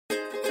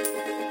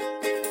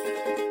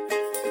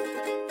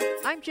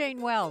I'm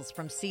Jane Wells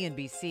from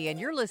CNBC, and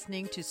you're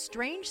listening to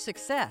Strange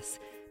Success,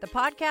 the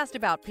podcast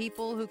about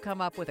people who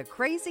come up with a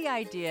crazy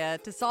idea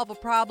to solve a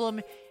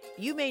problem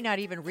you may not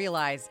even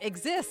realize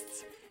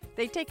exists.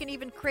 They take an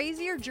even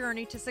crazier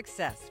journey to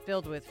success,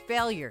 filled with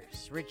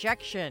failures,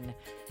 rejection,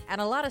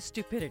 and a lot of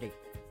stupidity.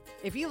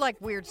 If you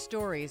like weird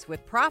stories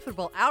with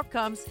profitable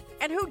outcomes,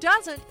 and who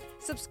doesn't,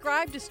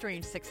 subscribe to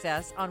Strange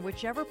Success on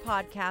whichever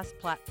podcast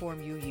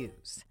platform you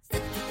use.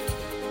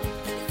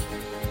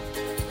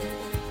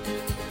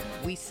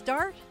 We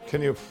start...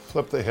 Can you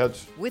flip the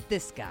heads? ...with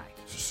this guy.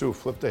 Sue,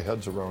 flip the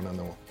heads around on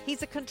the wall.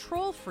 He's a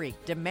control freak,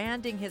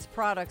 demanding his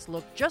products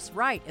look just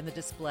right in the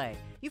display.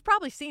 You've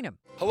probably seen him.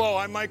 Hello,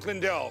 I'm Mike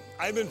Lindell.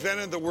 I've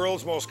invented the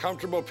world's most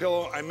comfortable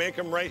pillow. I make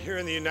them right here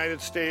in the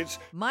United States.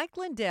 Mike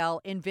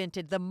Lindell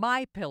invented the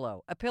My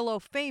Pillow, a pillow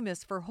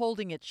famous for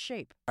holding its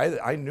shape.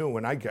 I knew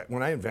when I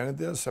invented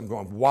this, I'm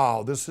going,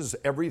 wow, this is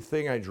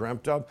everything I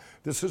dreamt of.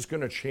 This is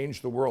going to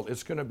change the world.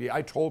 It's going to be,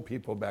 I told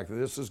people back then,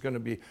 this is going to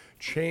be,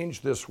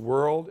 change this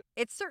world.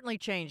 It certainly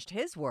changed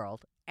his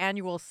world.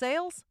 Annual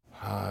sales?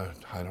 I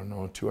don't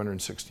know,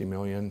 260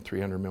 million,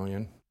 300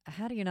 million.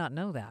 How do you not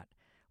know that?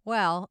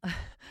 Well,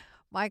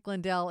 Mike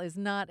Lindell is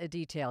not a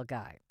detail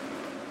guy.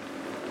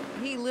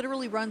 He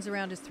literally runs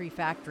around his 3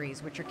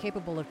 factories, which are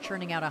capable of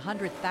churning out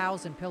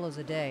 100,000 pillows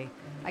a day.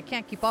 I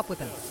can't keep up with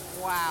him.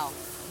 Wow.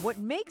 What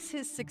makes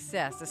his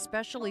success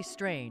especially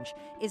strange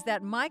is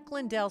that Mike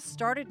Lindell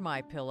started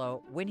My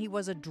Pillow when he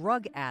was a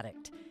drug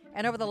addict.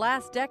 And over the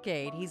last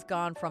decade, he's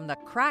gone from the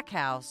crack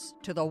house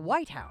to the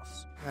White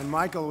House. And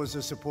Michael was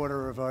a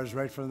supporter of ours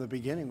right from the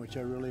beginning, which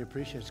I really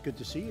appreciate. It's good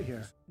to see you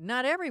here.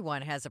 Not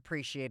everyone has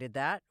appreciated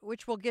that,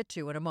 which we'll get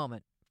to in a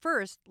moment.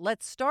 First,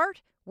 let's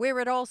start where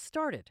it all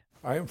started.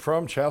 I am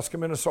from Chaska,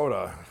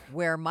 Minnesota.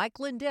 Where Mike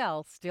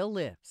Lindell still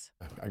lives.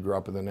 I grew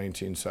up in the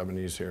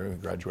 1970s here,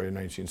 graduated in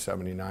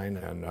 1979,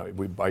 and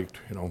we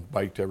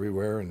biked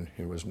everywhere, and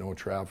it was no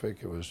traffic.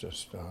 It was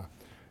just...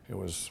 It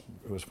was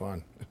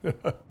fun. I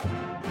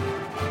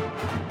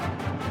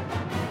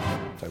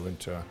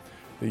went to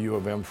the U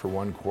of M for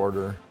 1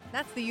 quarter.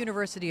 That's the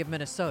University of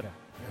Minnesota.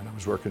 And I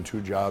was working 2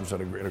 jobs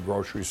at a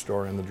grocery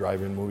store and the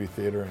drive-in movie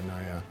theater,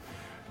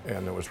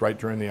 and it was right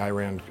during the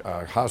Iran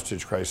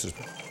hostage crisis.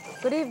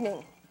 Good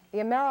evening. The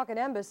American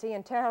embassy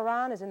in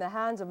Tehran is in the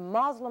hands of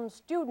Muslim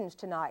students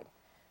tonight.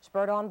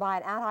 Spurred on by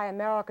an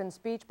anti-American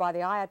speech by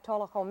the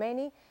Ayatollah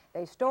Khomeini,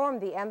 they stormed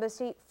the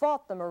embassy,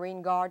 fought the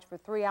Marine Guards for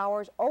 3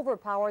 hours,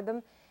 overpowered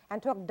them, and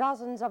took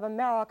dozens of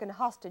American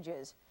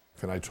hostages.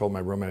 And I told my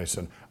roommate, I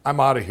said, I'm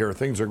out of here.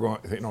 Things are going,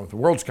 the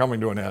world's coming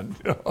to an end.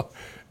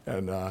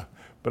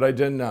 But I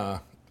didn't, I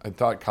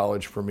thought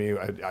college for me,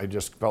 I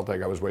just felt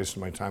like I was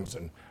wasting my time.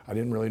 And I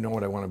didn't really know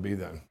what I want to be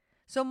then.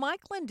 So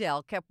Mike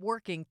Lindell kept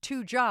working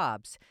 2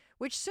 jobs,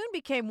 which soon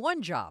became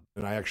 1 job.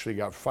 And I actually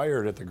got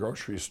fired at the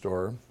grocery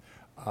store.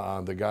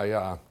 The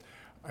guy,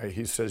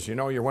 he says,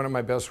 you're one of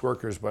my best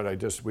workers, but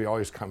we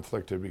always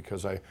conflicted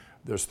because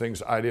there's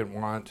things I didn't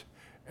want.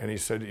 And he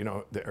said,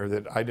 or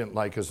that I didn't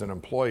like as an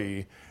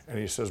employee. And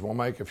he says, well,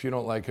 Mike, if you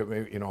don't like it,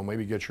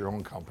 maybe get your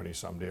own company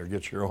someday or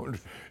get your own.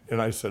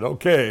 And I said,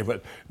 okay.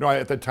 But no,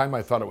 at the time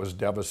I thought it was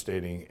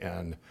devastating.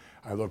 And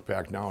I look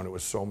back now and it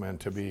was so meant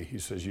to be. He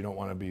says, you don't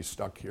want to be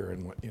stuck here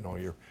and,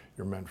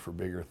 you're meant for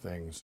bigger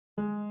things.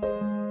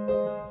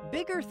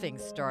 Bigger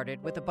things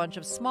started with a bunch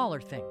of smaller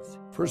things.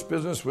 First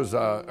business was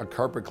a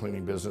carpet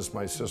cleaning business.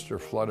 My sister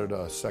flooded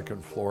a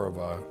 2nd floor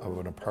of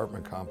an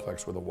apartment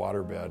complex with a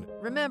waterbed.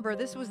 Remember,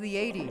 this was the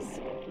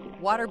 80s.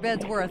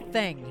 Waterbeds were a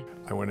thing.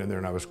 I went in there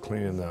and I was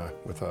cleaning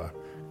with a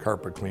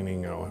carpet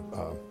cleaning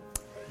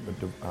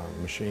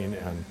machine,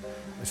 and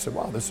I said,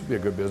 wow, this would be a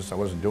good business. I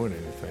wasn't doing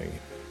anything.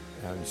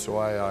 And so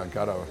I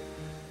got a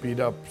beat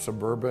up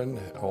Suburban,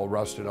 all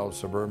rusted out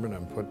Suburban,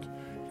 and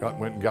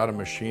went and got a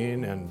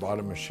machine and bought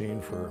a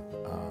machine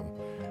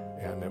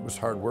and it was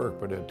hard work,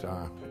 but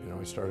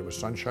I started with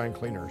Sunshine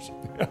Cleaners.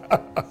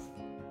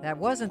 That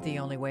wasn't the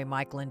only way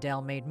Mike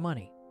Lindell made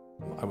money.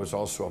 I was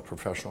also a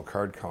professional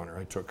card counter.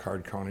 I took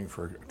card counting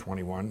for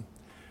 21,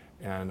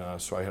 and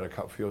so I had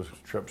a few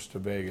trips to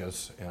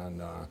Vegas,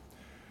 and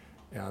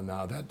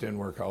that didn't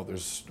work out.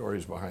 There's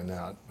stories behind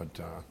that,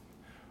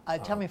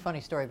 but tell me a funny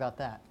story about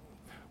that.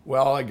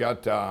 Well, I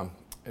got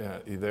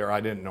there.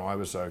 I didn't know. I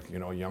was a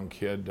young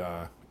kid.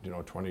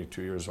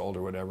 22 years old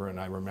or whatever, and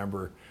I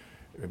remember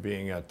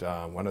being at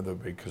one of the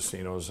big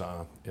casinos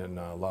in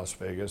Las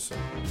Vegas.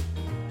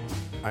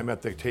 I'm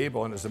at the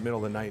table, and it's the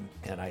middle of the night,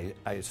 and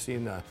I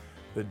seen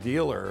the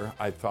dealer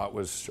I thought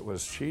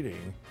was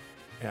cheating,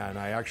 and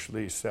I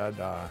actually said,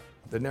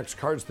 the next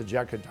card's the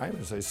Jack of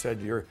Diamonds. I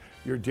said,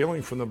 you're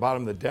dealing from the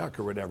bottom of the deck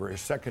or whatever, a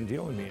second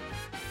dealing me.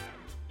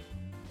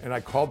 And I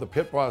called the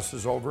pit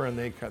bosses over, and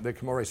they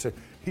come over. I said,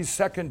 he's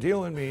second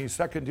dealing me.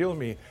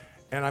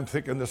 And I'm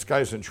thinking this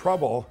guy's in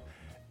trouble.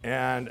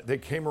 And they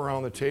came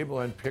around the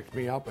table and picked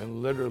me up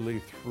and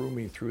literally threw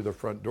me through the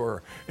front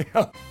door.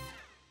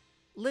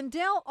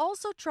 Lindell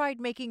also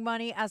tried making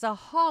money as a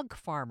hog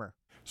farmer.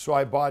 So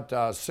I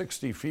bought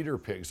 60 feeder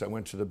pigs. I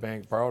went to the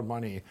bank, borrowed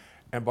money,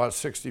 and bought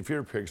 60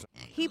 feeder pigs.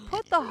 He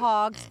put the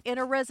hogs in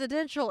a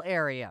residential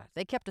area.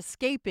 They kept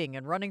escaping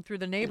and running through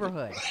the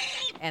neighborhood.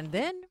 And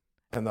then?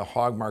 And the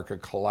hog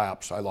market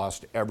collapsed. I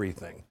lost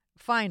everything.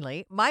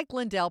 Finally, Mike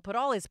Lindell put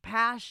all his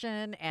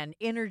passion and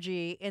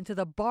energy into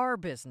the bar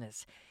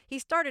business. He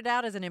started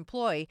out as an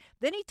employee,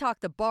 then he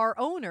talked the bar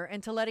owner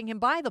into letting him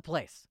buy the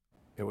place.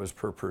 It was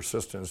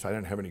persistence. I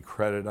didn't have any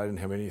credit. I didn't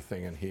have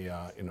anything, and he,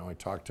 I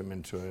talked him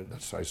into it.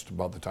 That's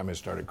about the time I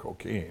started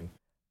cocaine.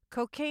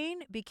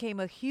 Cocaine became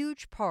a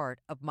huge part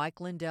of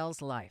Mike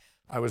Lindell's life.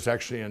 I was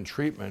actually in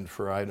treatment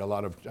I had a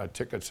lot of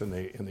tickets in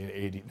the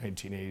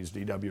 1980s,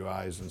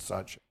 DWIs and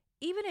such.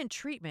 Even in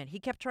treatment, he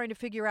kept trying to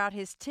figure out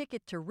his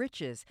ticket to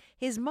riches.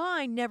 His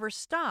mind never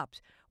stopped.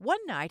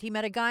 One night, he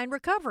met a guy in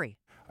recovery.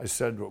 I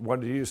said, "What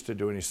did you used to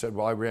do?" And he said,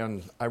 "Well, I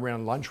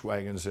ran lunch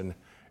wagons in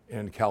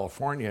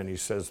California." And he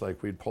says,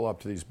 like, we'd pull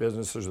up to these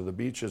businesses or the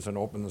beaches and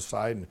open the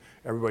side, and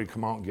everybody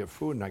come out and get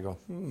food. And I go,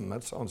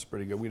 that sounds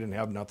pretty good. We didn't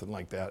have nothing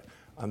like that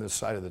on this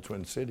side of the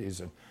Twin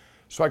Cities. And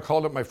so I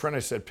called up my friend. I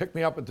said, "Pick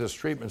me up at this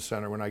treatment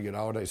center when I get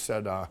out." I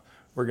said,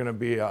 we're going to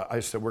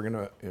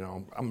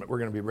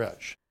be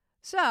rich.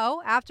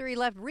 So, after he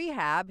left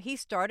rehab, he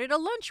started a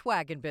lunch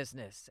wagon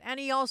business, and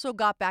he also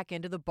got back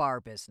into the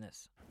bar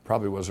business.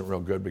 Probably wasn't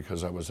real good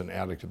because I was an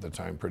addict at the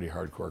time, pretty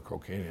hardcore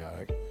cocaine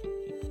addict.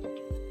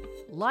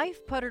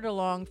 Life puttered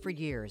along for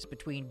years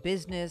between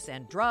business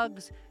and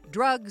drugs,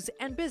 drugs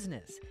and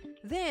business.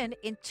 Then,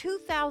 in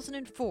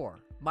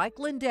 2004, Mike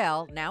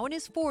Lindell, now in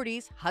his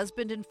 40s,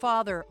 husband and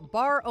father,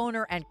 bar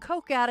owner and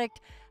coke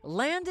addict,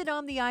 landed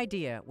on the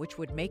idea which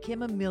would make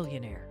him a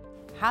millionaire.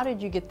 How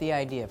did you get the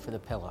idea for the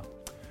pillow?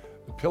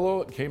 The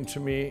pillow came to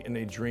me in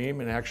a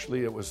dream, and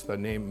actually it was the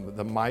name,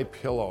 the My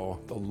Pillow,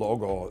 the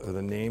logo,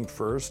 the name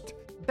first.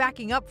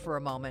 Backing up for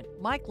a moment,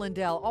 Mike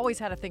Lindell always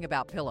had a thing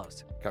about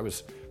pillows. I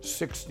was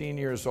 16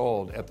 years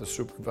old at the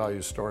Super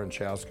Value store in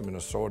Chaska,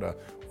 Minnesota,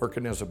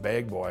 working as a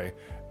bag boy,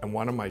 and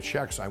one of my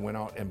checks, I went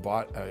out and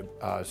bought a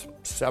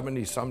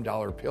 $70-some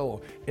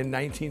pillow in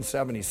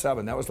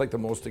 1977. That was like the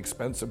most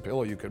expensive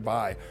pillow you could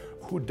buy.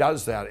 Who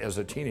does that as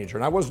a teenager?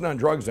 And I wasn't on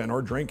drugs then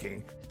or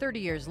drinking. 30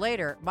 years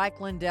later,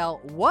 Mike Lindell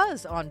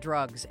was on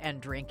drugs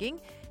and drinking.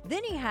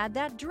 Then he had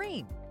that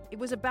dream. It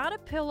was about a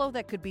pillow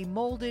that could be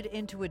molded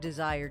into a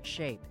desired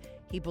shape.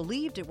 He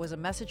believed it was a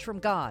message from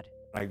God.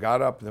 I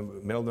got up in the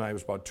middle of the night, it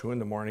was about 2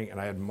 a.m, and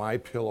I had My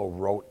Pillow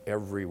wrote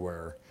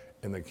everywhere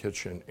in the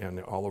kitchen and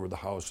all over the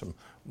house. And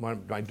one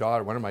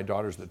of my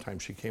daughters at the time,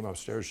 she came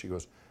upstairs,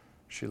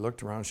 she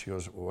looked around, she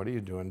goes, "What are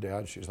you doing,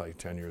 Dad?" She's like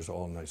 10 years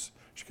old, and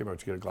she came up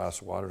to get a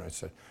glass of water, and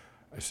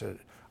I said,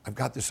 "I've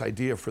got this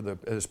idea for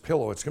this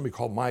pillow. It's going to be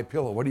called My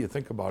Pillow. What do you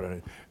think about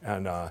it?"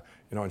 And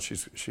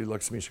she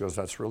looks at me, she goes,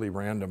 "That's really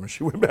random." And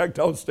she went back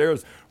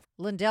downstairs.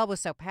 Lindell was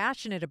so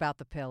passionate about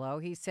the pillow,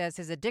 he says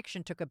his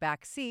addiction took a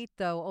back seat,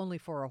 though only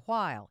for a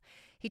while.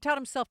 He taught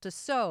himself to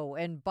sew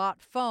and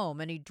bought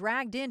foam, and he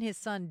dragged in his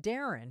son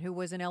Darren, who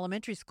was in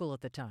elementary school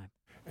at the time.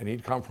 And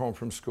he'd come home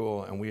from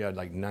school, and we had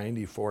like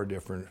 94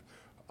 different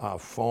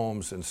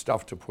foams and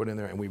stuff to put in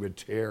there, and we would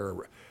tear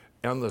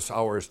endless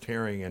hours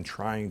tearing and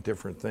trying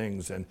different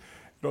things. And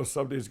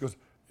some days he goes,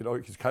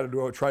 he's kind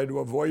of trying to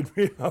avoid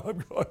me.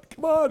 I'm going,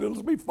 "Come on,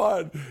 it'll be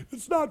fun."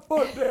 "It's not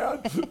fun,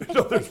 Dad."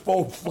 There's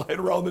foam flying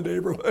around the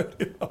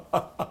neighborhood.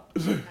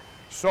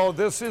 So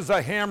this is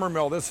a hammer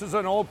mill. This is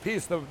an old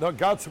piece. The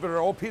guts of it are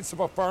an old piece of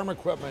a farm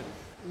equipment.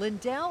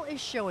 Lindell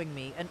is showing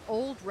me an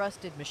old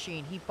rusted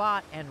machine he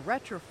bought and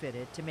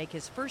retrofitted to make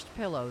his first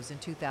pillows in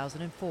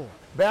 2004.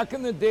 Back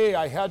in the day,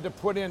 I had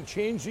to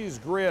change these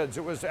grids.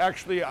 It was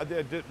actually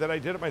that I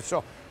did it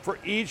myself. For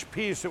each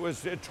piece,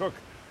 it took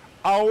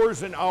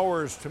hours and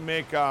hours to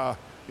make,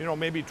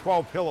 maybe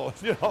 12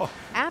 pillows,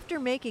 After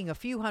making a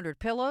few hundred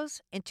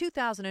pillows, in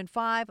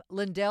 2005,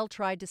 Lindell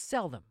tried to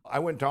sell them. I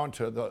went down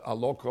to a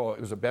local,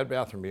 it was a Bed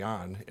Bath &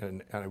 Beyond,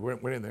 and I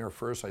went in there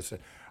first. I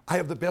said, "I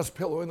have the best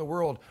pillow in the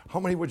world. How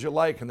many would you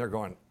like?" And they're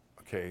going,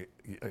 "Okay,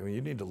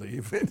 you need to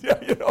leave."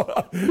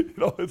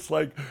 It's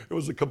like, it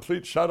was a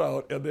complete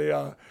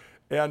shutout.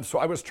 And so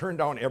I was turned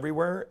down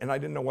everywhere, and I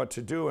didn't know what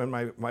to do. And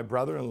my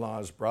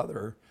brother-in-law's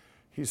brother,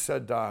 he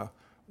said,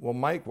 "Well,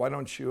 Mike, why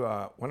don't you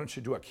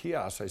do a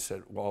kiosk?" I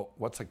said, "Well,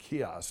 what's a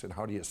kiosk and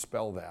how do you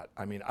spell that?"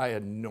 I mean, I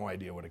had no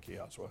idea what a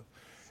kiosk was.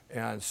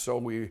 And so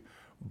we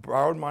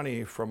borrowed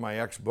money from my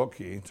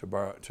ex-bookie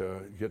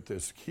to get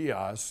this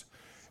kiosk.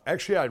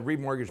 Actually, I'd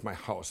remortgaged my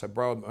house. I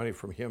borrowed money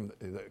from him.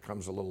 That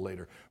comes a little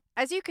later.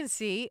 As you can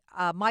see,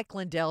 Mike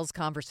Lindell's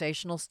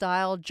conversational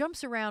style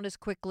jumps around as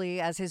quickly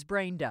as his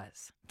brain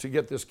does. To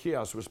get this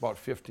kiosk, it was about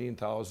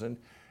 $15,000.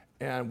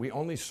 And we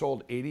only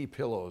sold 80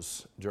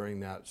 pillows during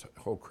that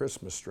whole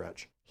Christmas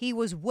stretch. He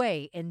was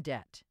way in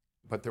debt.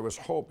 But there was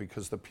hope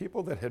because the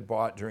people that had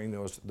bought during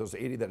those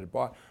 80 that had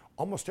bought,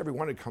 almost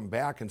everyone had come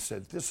back and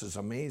said, "This is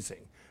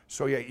amazing."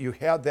 So yeah, you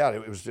had that.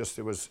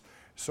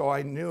 So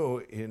I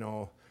knew,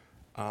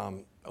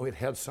 it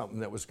had something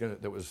that was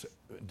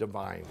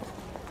divine.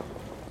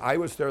 I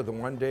was there the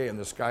one day, and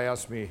this guy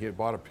asked me, he had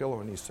bought a pillow,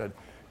 and he said,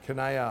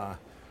 I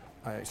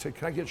said,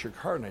 "Can I get your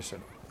card?" And I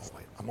said,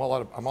 I'm all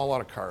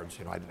out of cards.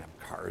 I didn't have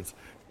cards.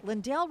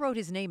 Lindell wrote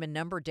his name and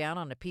number down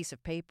on a piece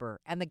of paper,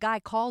 and the guy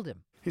called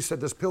him. He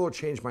said, this pillow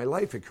changed my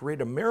life. It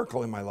created a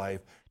miracle in my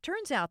life.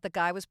 Turns out the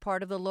guy was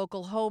part of the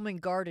local home and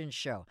garden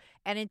show,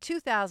 and in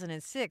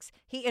 2006,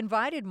 he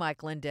invited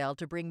Mike Lindell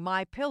to bring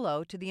My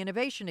Pillow to the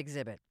innovation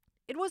exhibit.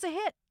 It was a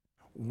hit.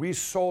 We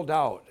sold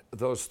out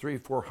those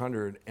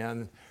 400,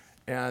 and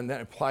then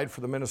applied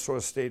for the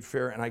Minnesota State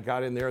Fair, and I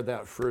got in there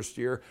that first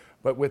year.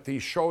 But with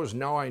these shows,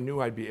 now I knew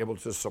I'd be able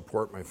to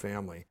support my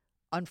family.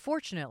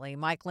 Unfortunately,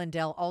 Mike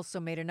Lindell also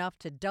made enough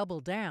to double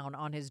down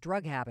on his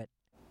drug habit.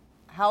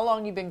 How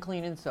long you been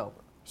clean and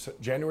sober? So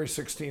January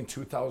 16,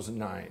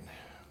 2009.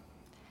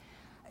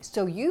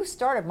 So you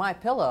started My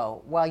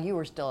Pillow while you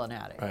were still an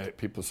addict.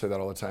 People say that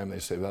all the time. They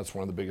say that's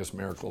one of the biggest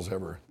miracles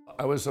ever.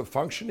 I was a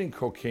functioning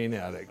cocaine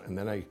addict, and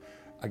then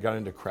I got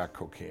into crack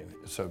cocaine.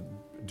 It's a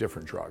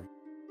different drug.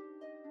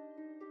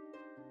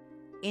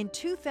 In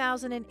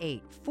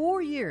 2008,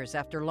 4 years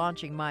after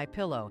launching My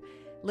Pillow,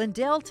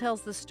 Lindell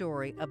tells the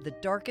story of the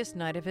darkest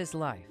night of his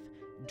life.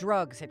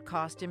 Drugs had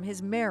cost him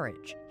his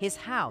marriage, his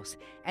house,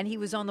 and he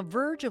was on the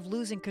verge of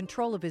losing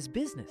control of his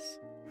business.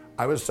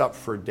 I was up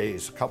for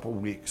days, a couple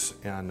weeks,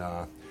 and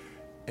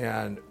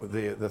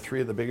the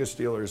three of the biggest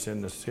dealers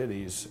in the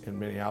cities in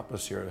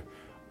Minneapolis here,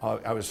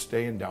 I was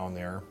staying down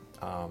there.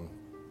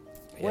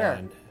 Where?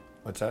 And,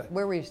 what's that?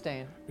 Where were you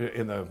staying?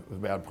 In the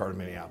bad part of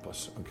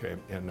Minneapolis, okay,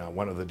 in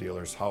one of the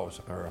dealers' house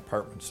or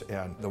apartments.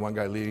 And the one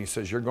guy leading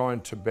says, you're going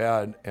to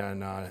bed,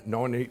 and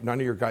none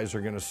of your guys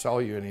are going to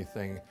sell you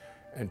anything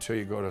until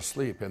you go to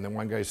sleep. And then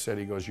one guy said,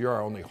 he goes, you're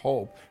our only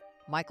hope.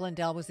 Mike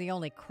Lindell was the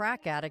only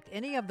crack addict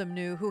any of them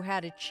knew who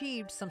had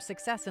achieved some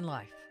success in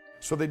life.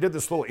 So they did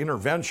this little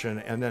intervention,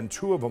 and then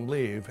two of them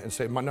leave and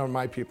say, none of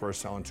my people are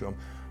selling to them.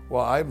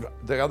 Well,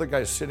 the other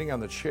guy's sitting on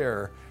the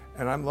chair,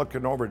 and I'm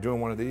looking over doing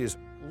one of these.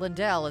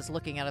 Lindell is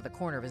looking out of the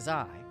corner of his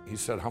eye. He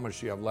said, how much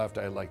do you have left?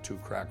 I had like 2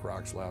 crack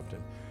rocks left,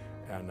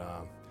 and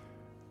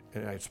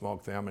I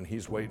smoked them, and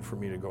he's waiting for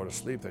me to go to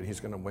sleep, that he's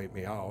going to wait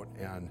me out,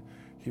 and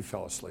he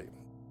fell asleep.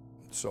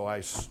 So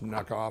I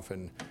snuck off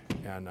and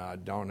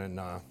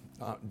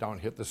down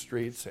hit the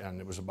streets, and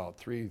it was about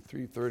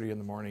 3:30 in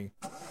the morning,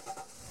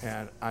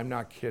 and I'm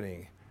not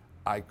kidding,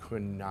 I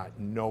could not,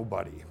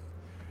 nobody.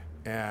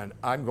 And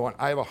I'm going,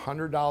 I have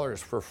 $100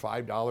 for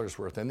 $5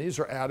 worth, and these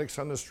are addicts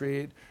on the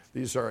street,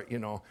 these are,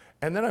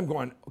 and then I'm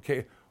going,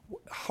 okay,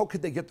 how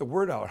could they get the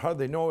word out? How do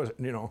they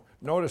know,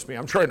 notice me?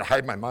 I'm trying to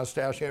hide my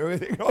mustache and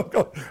everything.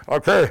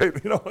 Okay,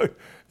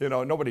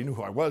 nobody knew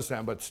who I was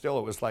then, but still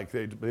it was like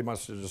they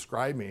must have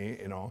described me,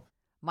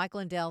 Mike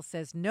Lindell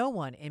says no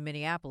one in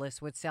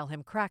Minneapolis would sell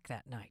him crack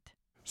that night.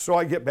 So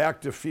I get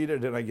back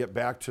defeated, and I get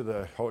back to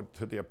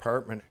the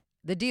apartment.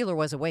 The dealer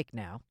was awake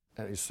now.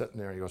 And he's sitting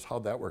there, he goes,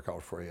 how'd that work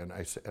out for you?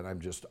 And I'm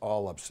just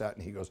all upset,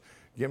 and he goes,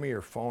 give me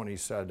your phone. He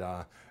said,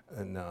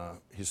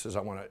 he says,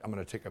 I'm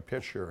gonna take a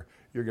picture.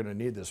 You're gonna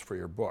need this for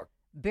your book.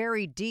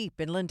 Buried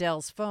deep in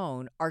Lindell's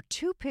phone are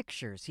 2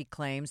 pictures he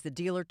claims the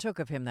dealer took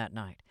of him that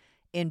night.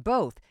 In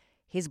both,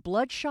 his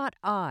bloodshot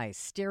eyes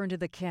stare into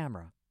the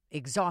camera,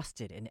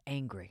 exhausted and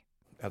angry.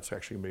 That's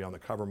actually gonna be on the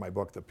cover of my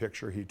book, the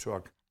picture he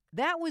took.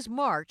 That was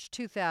March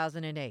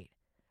 2008.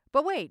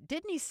 But wait,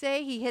 didn't he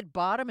say he hit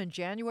bottom in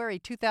January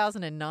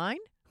 2009?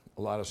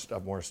 A lot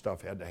of more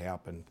stuff had to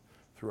happen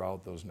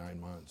throughout those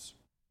 9 months.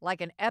 Like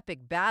an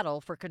epic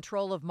battle for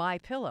control of My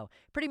Pillow.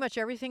 Pretty much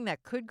everything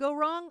that could go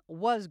wrong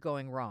was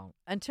going wrong.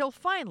 Until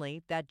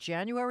finally, that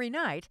January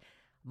night,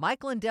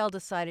 Mike Lindell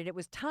decided it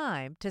was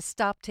time to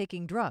stop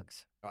taking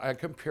drugs. I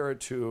compare it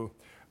to,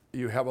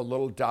 you have a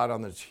little dot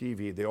on the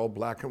TV, the old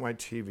black and white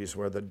TVs,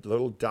 where the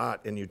little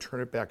dot, and you turn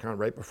it back on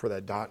right before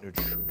that dot, and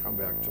it should come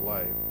back to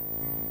life.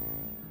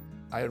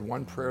 I had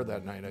one prayer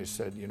that night. I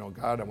said,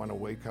 God, I want to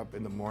wake up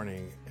in the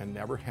morning and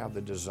never have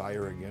the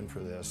desire again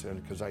for this.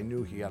 And because I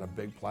knew he had a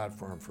big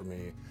platform for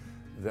me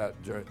that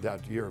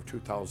year of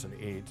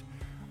 2008,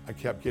 I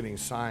kept getting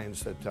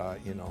signs that,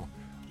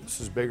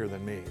 this is bigger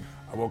than me.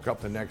 I woke up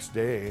the next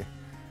day,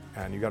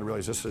 and you got to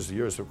realize this is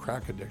years of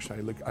crack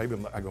addiction. I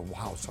go,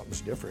 wow,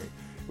 something's different.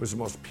 It was the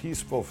most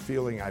peaceful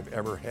feeling I've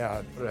ever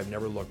had, but I've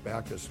never looked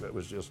back. It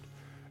was just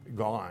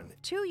gone.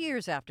 2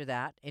 years after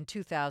that, in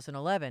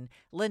 2011,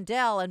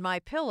 Lindell and My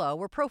Pillow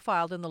were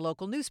profiled in the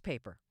local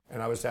newspaper. And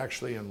I was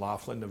actually in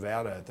Laughlin,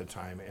 Nevada at the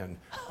time, and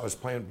I was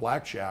playing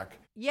blackjack.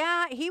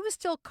 Yeah, he was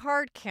still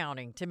card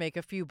counting to make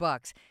a few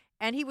bucks,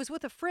 and he was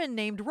with a friend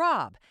named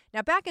Rob.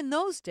 Now, back in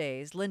those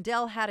days,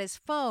 Lindell had his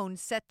phone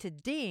set to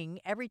ding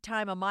every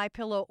time a My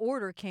Pillow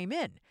order came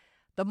in.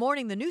 The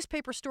morning the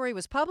newspaper story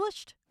was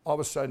published, all of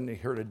a sudden he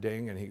heard a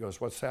ding, and he goes,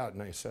 what's that?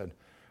 And I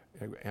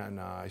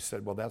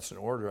said, well, that's an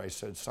order. I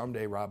said,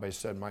 someday, Rob, I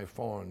said, my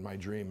phone, my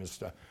dream is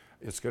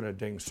it's going to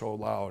ding so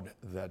loud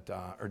that,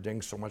 or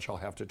ding so much I'll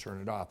have to turn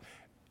it off.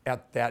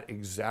 At that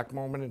exact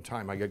moment in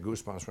time, I get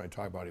goosebumps when I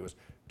talk about it. It was,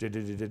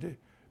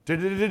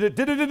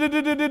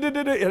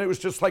 and it was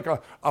just like a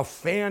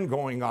fan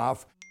going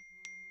off.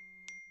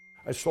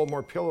 I sold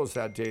more pillows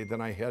that day than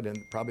I had in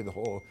probably the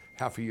whole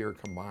half a year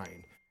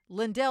combined.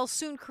 Lindell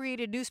soon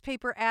created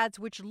newspaper ads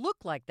which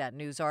looked like that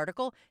news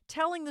article,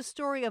 telling the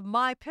story of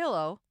My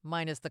Pillow,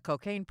 minus the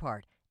cocaine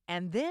part.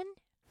 And then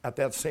at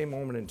that same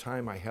moment in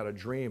time, I had a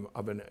dream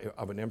of an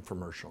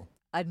infomercial.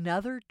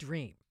 another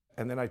dream.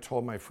 And then I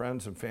told my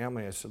friends and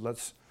family, I said,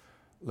 let's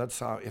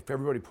if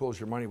everybody pulls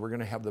your money, we're going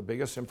to have the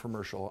biggest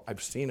infomercial.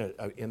 I've seen it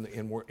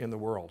in the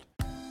world.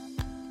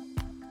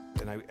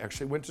 And I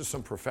actually went to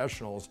some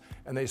professionals,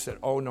 and they said,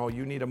 oh no,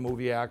 you need a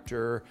movie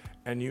actor,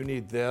 and you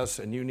need this,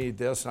 and you need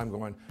this. And I'm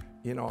going,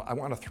 I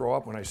want to throw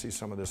up when I see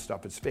some of this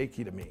stuff. It's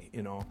fakey to me,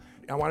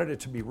 I wanted it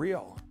to be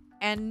real.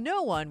 And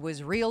no one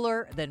was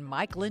realer than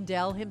Mike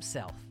Lindell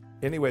himself.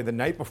 Anyway, the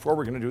night before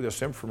we're going to do this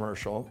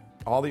infomercial,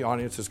 all the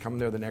audiences come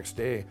there the next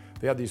day.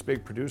 They have these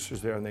big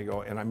producers there, and they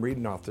go, and I'm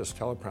reading off this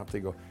teleprompter,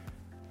 they go,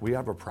 we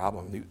have a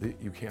problem.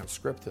 You can't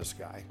script this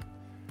guy.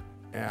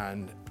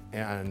 And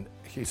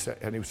he said,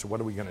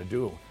 what are we going to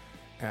do?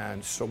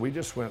 And so we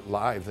just went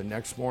live the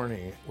next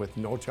morning with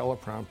no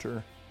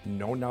teleprompter,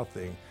 no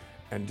nothing,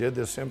 and did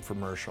this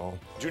infomercial.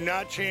 Do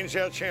not change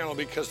that channel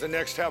because the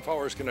next half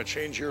hour is going to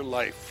change your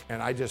life.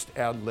 And I just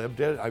ad-libbed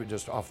it. I was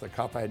just off the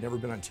cuff. I had never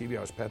been on TV.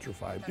 I was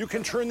petrified. You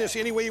can turn this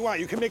any way you want.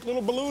 You can make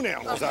little balloon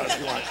animals out if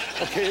you want.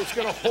 Okay, it's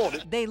going to hold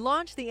it. They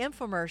launched the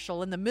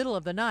infomercial in the middle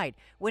of the night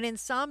when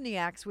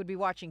insomniacs would be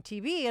watching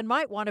TV and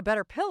might want a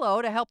better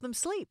pillow to help them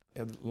sleep.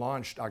 It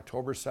launched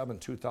October 7,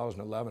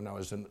 2011. I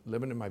was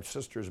living in my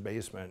sister's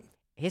basement.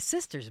 His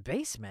sister's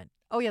basement?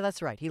 Oh, yeah,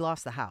 that's right. He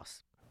lost the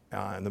house.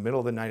 In the middle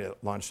of the night, it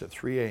launched at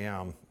 3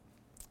 a.m.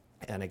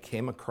 and it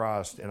came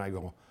across, and I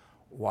go,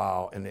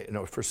 wow. And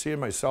for seeing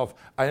myself,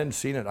 I hadn't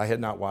seen it. I had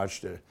not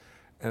watched it.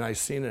 And I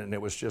seen it, and it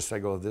was just, I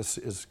go, this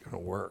is going to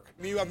work.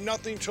 You have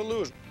nothing to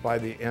lose. By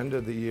the end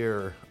of the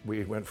year,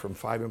 we went from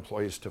 5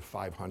 employees to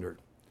 500.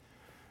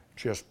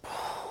 Just.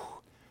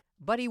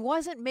 But he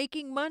wasn't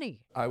making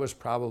money. I was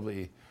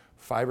probably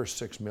 $5 or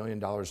 $6 million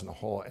in the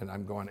hole, and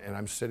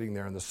I'm sitting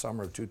there in the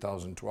summer of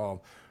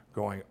 2012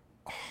 going,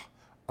 oh,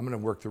 I'm going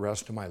to work the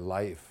rest of my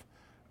life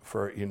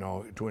for,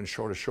 doing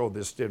show to show.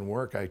 This didn't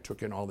work. I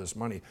took in all this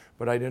money,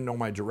 but I didn't know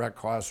my direct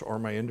costs or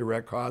my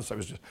indirect costs. I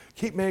was just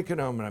keep making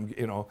them, and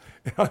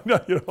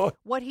I'm.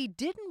 What he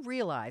didn't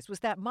realize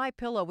was that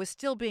MyPillow was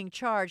still being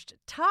charged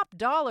top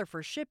dollar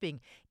for shipping,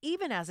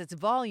 even as its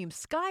volume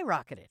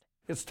skyrocketed.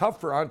 It's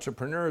tough for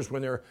entrepreneurs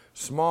when they're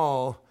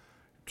small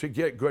to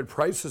get good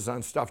prices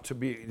on stuff to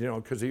be,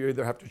 because you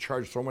either have to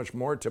charge so much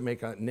more to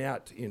make a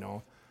net,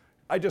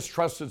 I just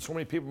trusted so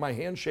many people. My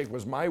handshake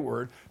was my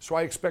word, so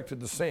I expected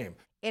the same.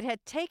 It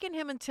had taken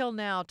him until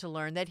now to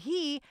learn that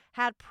he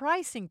had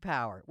pricing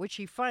power, which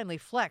he finally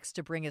flexed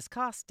to bring his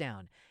costs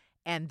down.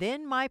 And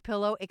then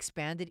MyPillow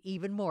expanded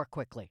even more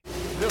quickly.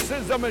 This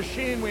is a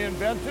machine we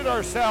invented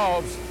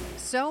ourselves.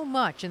 So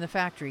much in the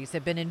factories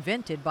had been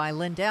invented by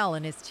Lindell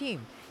and his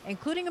team,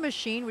 including a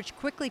machine which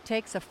quickly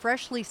takes a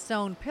freshly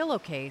sewn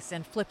pillowcase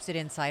and flips it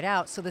inside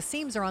out so the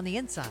seams are on the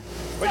inside.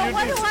 But so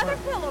what do other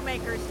pillow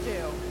makers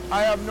do?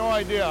 I have no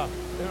idea.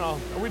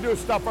 We do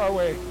stuff our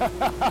way.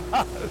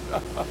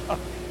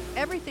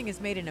 Everything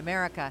is made in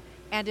America,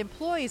 and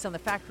employees on the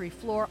factory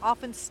floor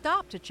often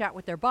stop to chat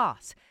with their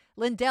boss.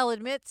 Lindell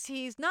admits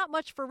he's not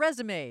much for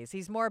resumes.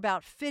 He's more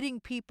about fitting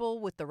people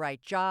with the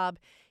right job.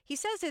 He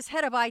says his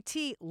head of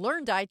IT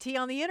learned IT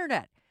on the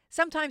internet.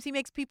 Sometimes he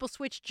makes people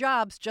switch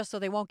jobs just so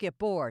they won't get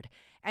bored.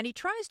 And he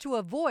tries to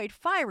avoid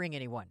firing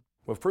anyone.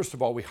 Well, first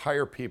of all, we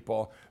hire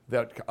people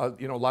that, a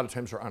lot of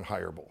times are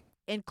unhireable.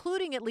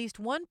 Including at least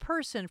one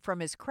person from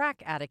his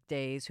crack addict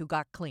days who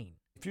got clean.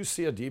 If you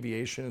see a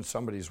deviation in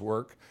somebody's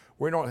work,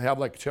 we don't have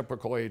like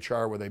typical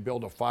HR where they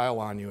build a file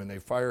on you and they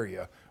fire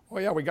you. Oh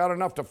yeah, we got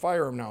enough to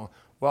fire him now.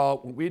 Well,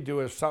 what we do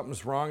if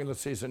something's wrong and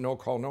let's say it's a no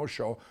call, no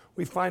show,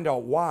 we find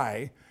out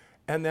why.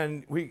 And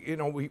then we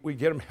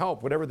get them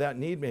help, whatever that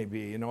need may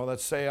be.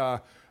 Let's say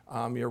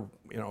your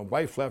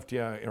wife left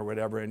you or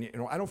whatever, and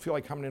I don't feel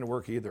like coming into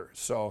work either.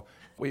 So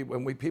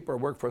when people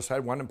work for us, I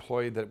had one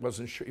employee that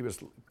wasn't sure, he was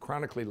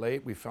chronically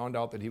late. We found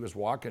out that he was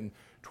walking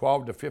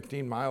 12 to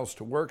 15 miles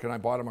to work, and I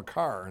bought him a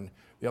car. And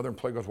the other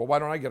employee goes, well, why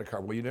don't I get a car?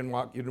 Well, you didn't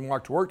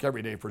walk to work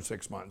every day for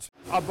 6 months.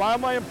 Of all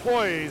my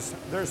employees,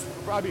 there's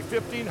probably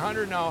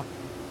 1,500 now.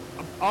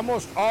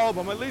 Almost all of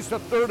them, at least a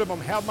third of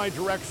them, have my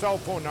direct cell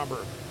phone number.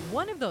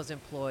 One of those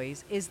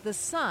employees is the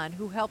son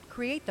who helped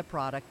create the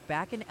product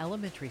back in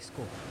elementary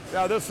school.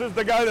 Yeah, this is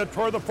the guy that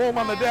tore the foam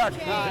on the deck.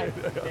 Hi,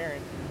 Darren.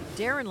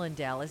 Darren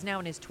Lindell is now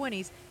in his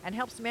 20s and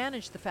helps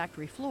manage the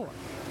factory floor.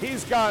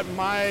 He's got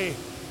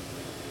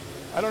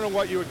I don't know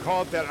what you would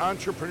call it, that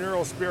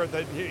entrepreneurial spirit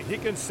that he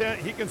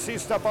can see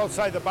stuff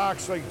outside the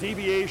box, like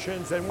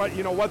deviations and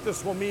what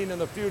this will mean in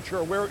the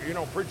future, where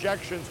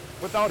projections,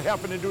 without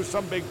having to do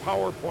some big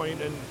PowerPoint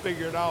and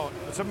figure it out.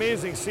 It's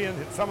amazing seeing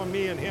some of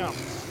me and him.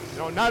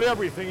 Not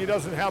everything. He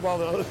doesn't have all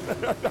the.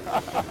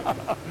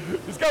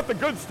 He's got the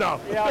good stuff.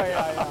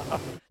 Yeah.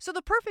 So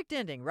the perfect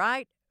ending,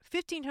 right?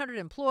 1,500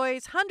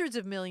 employees, hundreds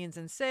of millions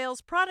in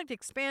sales, product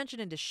expansion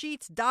into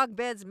sheets, dog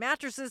beds,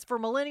 mattresses for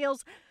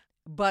millennials.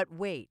 But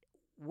wait.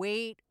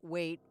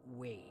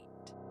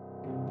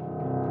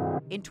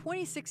 In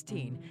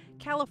 2016,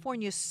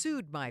 California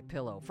sued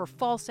MyPillow for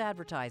false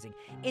advertising.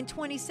 In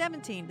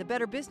 2017, the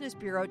Better Business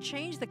Bureau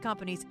changed the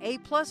company's A+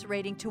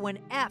 rating to an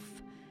F.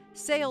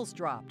 Sales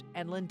dropped,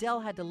 and Lindell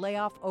had to lay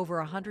off over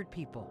 100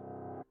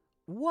 people.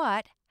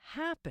 What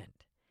happened?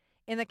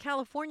 In the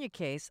California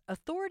case,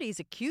 authorities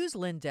accuse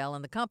Lindell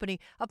and the company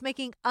of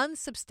making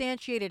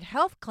unsubstantiated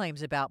health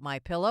claims about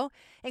MyPillow,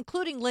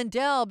 including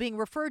Lindell being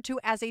referred to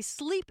as a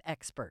sleep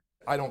expert.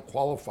 I don't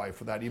qualify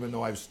for that, even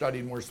though I've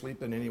studied more sleep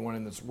than anyone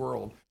in this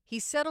world. He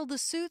settled the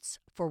suits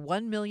for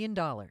 $1 million.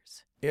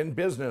 In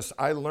business,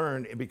 I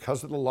learned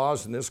because of the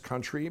laws in this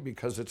country,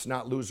 because it's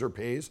not loser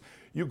pays,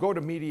 you go to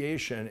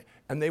mediation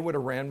and they would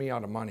have ran me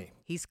out of money.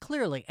 He's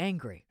clearly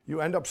angry. You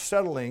end up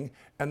settling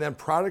and then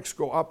products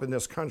go up in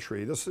this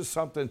country. This is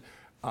something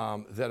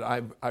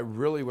that I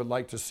really would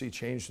like to see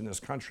changed in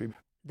this country.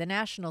 The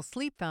National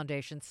Sleep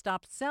Foundation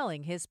stopped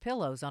selling his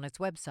pillows on its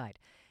website.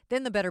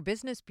 Then the Better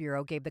Business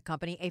Bureau gave the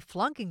company a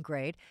flunking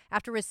grade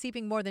after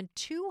receiving more than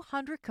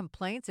 200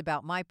 complaints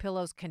about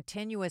MyPillow's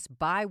continuous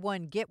buy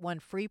one, get one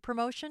free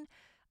promotion.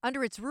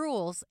 Under its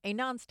rules, a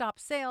nonstop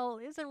sale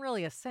isn't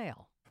really a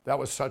sale. That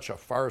was such a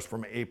farce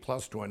from an A+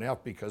 to an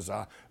F because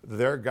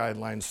their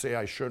guidelines say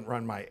I shouldn't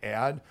run my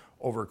ad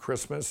over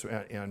Christmas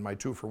and my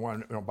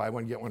 2-for-1, buy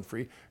one, get one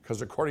free,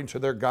 because according to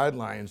their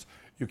guidelines,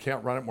 you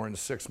can't run it more than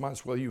 6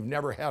 months. Well, you've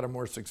never had a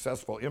more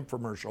successful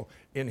infomercial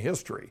in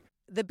history.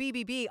 The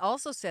BBB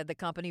also said the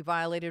company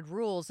violated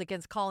rules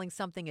against calling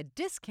something a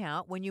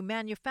discount when you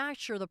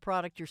manufacture the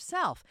product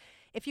yourself.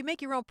 If you make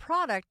your own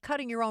product,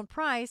 cutting your own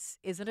price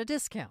isn't a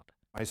discount.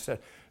 I said,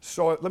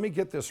 so let me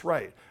get this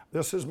right.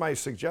 This is my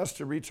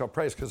suggested retail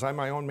price because I'm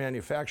my own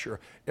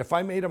manufacturer. If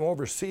I made them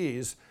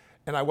overseas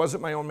and I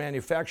wasn't my own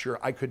manufacturer,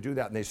 I could do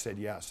that. And they said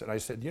yes. And I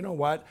said, you know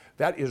what?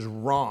 That is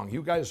wrong.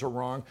 You guys are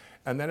wrong.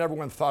 And then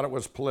everyone thought it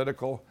was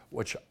political,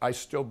 which I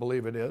still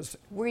believe it is.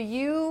 Were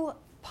you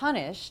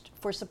punished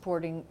for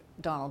supporting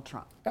Donald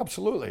Trump?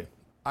 Absolutely.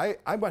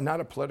 I'm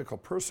not a political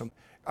person.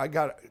 I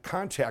got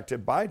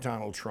contacted by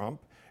Donald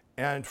Trump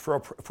and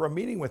for a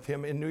meeting with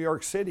him in New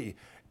York City.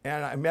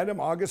 And I met him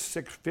August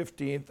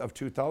 15th of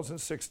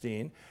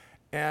 2016.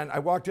 And I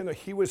walked in,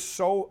 he was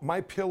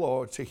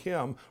MyPillow to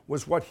him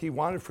was what he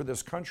wanted for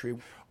this country.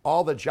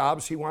 All the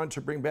jobs he wanted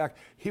to bring back.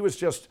 He was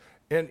just,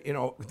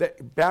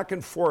 back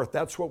and forth,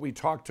 that's what we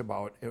talked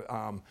about.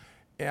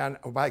 And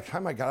by the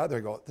time I got out there,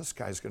 I go, this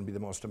guy's going to be the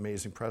most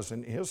amazing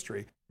president in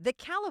history. The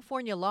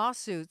California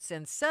lawsuits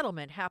and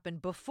settlement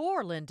happened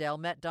before Lindell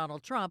met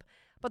Donald Trump,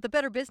 but the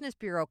Better Business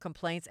Bureau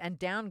complaints and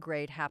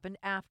downgrade happened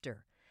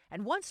after.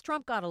 And once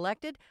Trump got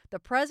elected, the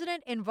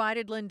president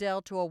invited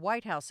Lindell to a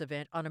White House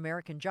event on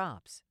American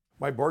jobs.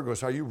 My board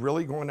goes, are you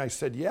really going? I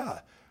said, yeah.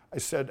 I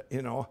said,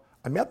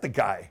 I met the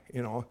guy,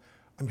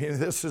 I mean,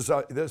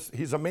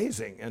 he's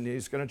amazing, and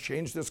he's going to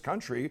change this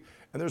country,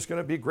 and there's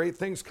going to be great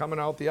things coming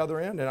out the other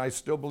end, and I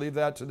still believe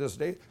that to this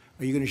day.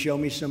 Are you going to show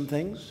me some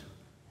things?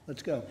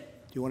 Let's go. Do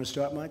you want to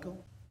start,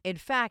 Michael? In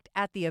fact,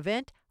 at the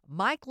event,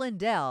 Mike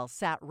Lindell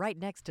sat right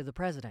next to the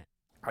president.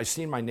 I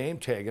seen my name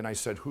tag, and I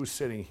said, who's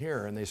sitting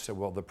here? And they said,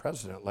 well, the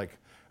president.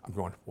 I'm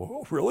going,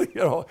 whoa, really?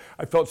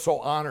 I felt so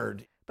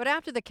honored. But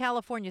after the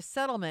California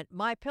settlement,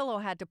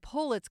 MyPillow had to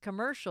pull its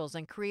commercials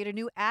and create a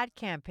new ad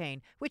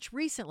campaign, which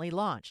recently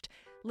launched.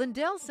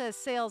 Lindell says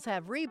sales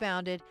have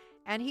rebounded,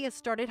 and he has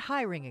started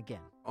hiring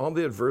again. All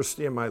the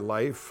adversity in my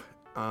life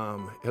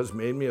has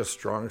made me a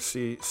strong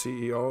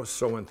CEO.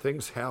 So when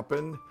things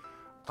happen,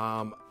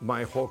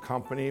 my whole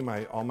company,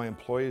 all my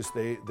employees,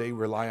 they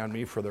rely on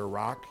me for their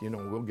rock.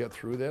 We'll get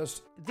through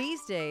this.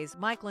 These days,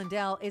 Mike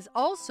Lindell is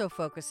also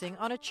focusing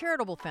on a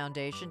charitable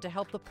foundation to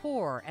help the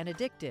poor and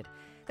addicted.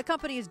 The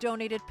company has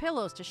donated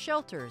pillows to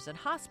shelters and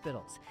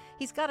hospitals.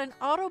 He's got an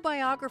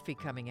autobiography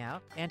coming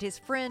out, and his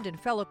friend and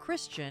fellow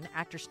Christian,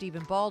 actor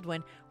Stephen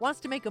Baldwin, wants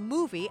to make a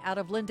movie out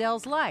of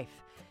Lindell's life.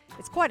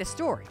 It's quite a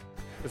story.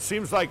 It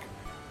seems like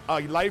a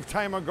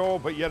lifetime ago,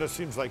 but yet it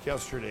seems like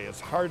yesterday.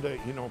 It's hard to,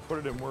 put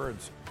it in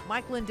words.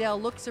 Mike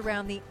Lindell looks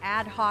around the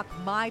ad hoc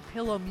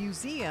MyPillow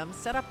museum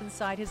set up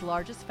inside his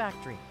largest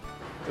factory.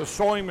 The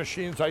sewing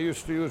machines I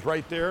used to use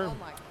right there. Oh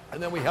my.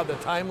 And then we have the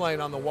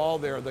timeline on the wall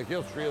there, the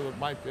history of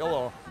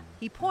MyPillow.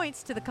 He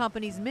points to the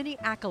company's many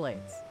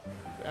accolades.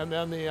 And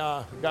then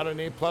got an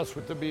A+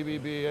 with the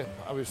BBB.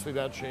 Obviously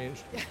that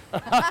changed.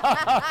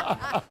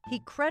 He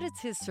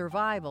credits his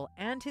survival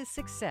and his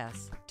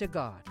success to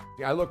God.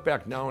 I look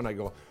back now and I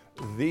go,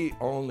 the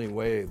only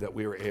way that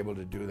we were able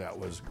to do that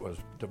was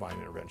divine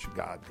intervention,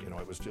 God.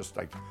 It was just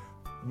like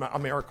a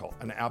miracle,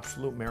 an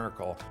absolute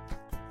miracle.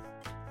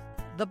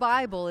 The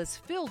Bible is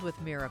filled with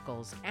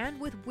miracles and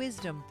with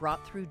wisdom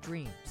brought through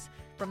dreams.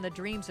 From the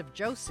dreams of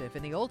Joseph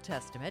in the Old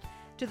Testament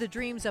to the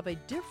dreams of a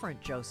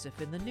different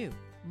Joseph in the New.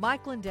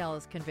 Mike Lindell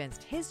is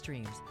convinced his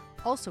dreams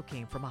also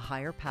came from a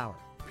higher power.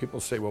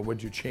 People say, well,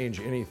 would you change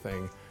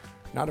anything?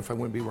 Not if I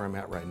wouldn't be where I'm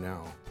at right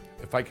now.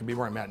 If I could be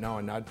where I'm at now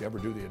and not ever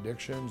do the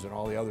addictions and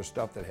all the other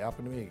stuff that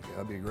happened to me,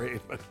 that'd be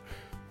great. But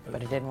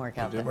it didn't work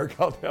out. It didn't work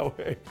out that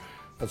way.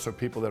 That's what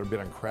people that have been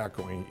on crack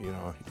going, you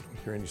don't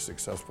hear any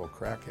successful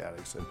crack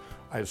addicts. And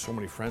I had so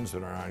many friends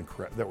that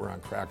were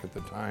on crack at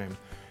the time,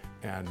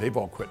 and they've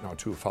all quit now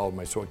too, followed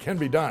my, so it can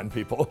be done,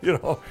 people,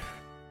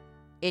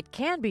 It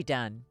can be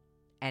done,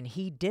 and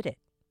he did it.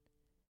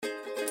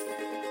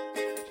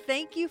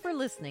 Thank you for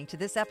listening to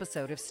this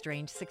episode of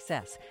Strange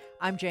Success.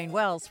 I'm Jane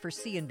Wells for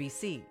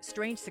CNBC.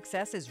 Strange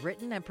Success is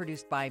written and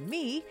produced by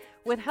me,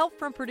 with help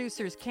from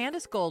producers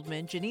Candace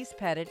Goldman, Janice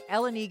Pettit,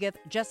 Ellen Egath,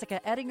 Jessica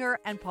Ettinger,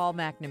 and Paul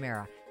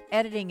McNamara.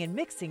 Editing and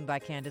mixing by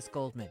Candace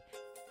Goldman.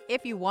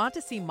 If you want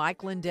to see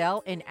Mike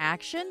Lindell in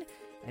action,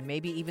 and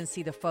maybe even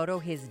see the photo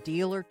his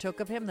dealer took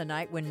of him the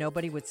night when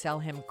nobody would sell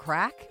him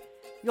crack,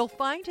 you'll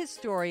find his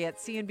story at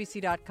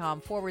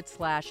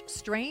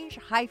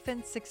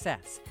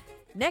cnbc.com/strange-success.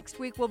 Next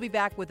week, we'll be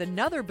back with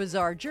another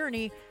bizarre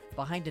journey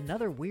behind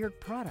another weird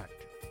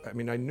product. I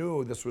mean, I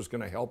knew this was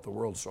going to help the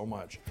world so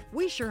much.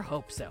 We sure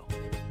hope so.